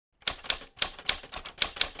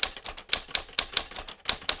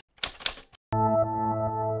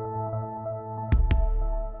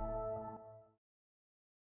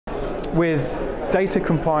With data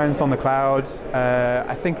compliance on the cloud,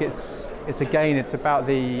 I think it's about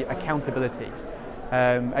the accountability.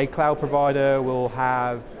 A cloud provider will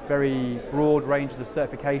have very broad ranges of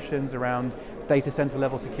certifications around data center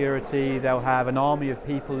level security. They'll have an army of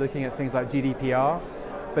people looking at things like GDPR,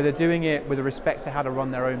 but they're doing it with respect to how to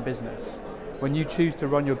run their own business. When you choose to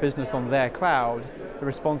run your business on their cloud, the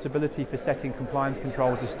responsibility for setting compliance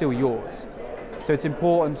controls is still yours. So it's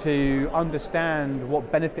important to understand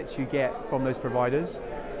what benefits you get from those providers,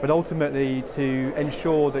 but ultimately to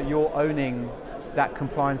ensure that you're owning that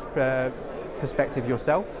compliance perspective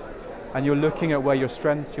yourself, and you're looking at where your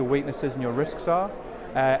strengths, your weaknesses and your risks are.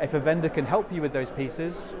 If a vendor can help you with those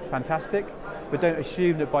pieces, fantastic, but don't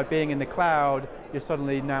assume that by being in the cloud, you're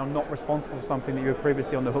suddenly now not responsible for something that you were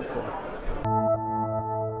previously on the hook for.